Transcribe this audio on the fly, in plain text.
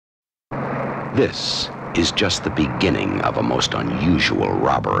This is just the beginning of a most unusual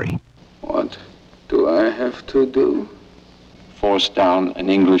robbery. What do I have to do? Force down an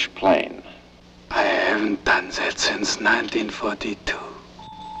English plane. I haven't done that since 1942.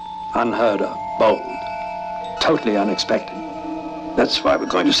 Unheard of, bold, totally unexpected. That's why we're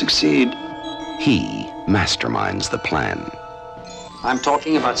going to succeed. He masterminds the plan. I'm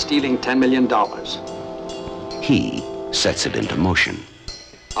talking about stealing $10 million. He sets it into motion.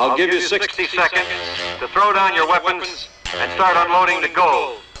 I'll give you 60 seconds to throw down your weapons and start unloading the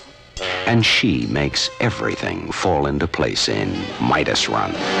gold. And she makes everything fall into place in Midas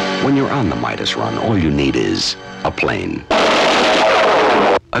Run. When you're on the Midas Run, all you need is a plane,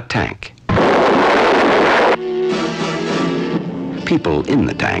 a tank, people in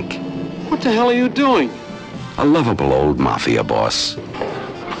the tank. What the hell are you doing? A lovable old mafia boss.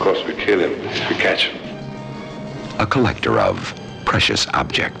 Of course we kill him. We catch him. A collector of precious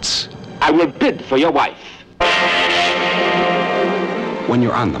objects. I will bid for your wife. When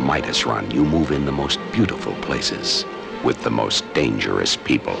you're on the Midas Run, you move in the most beautiful places with the most dangerous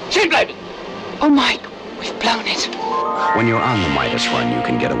people. Seatbelt! Oh, Mike, we've blown it. When you're on the Midas Run, you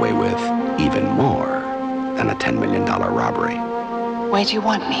can get away with even more than a $10 million robbery. Where do you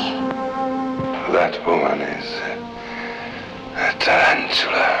want me? That woman is a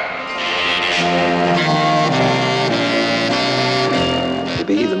tarantula. To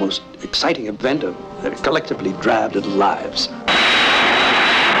be the most exciting event of their collectively drab little lives.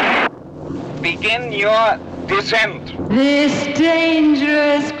 Begin your descent. This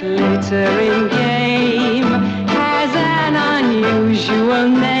dangerous glittering game has an unusual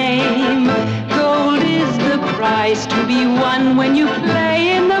name. Gold is the prize to be won when you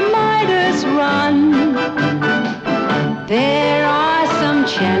play in the Midas Run. There are some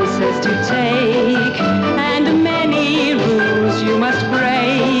chances to take and many rules you must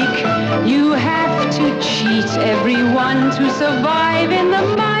break. You have to cheat everyone to survive.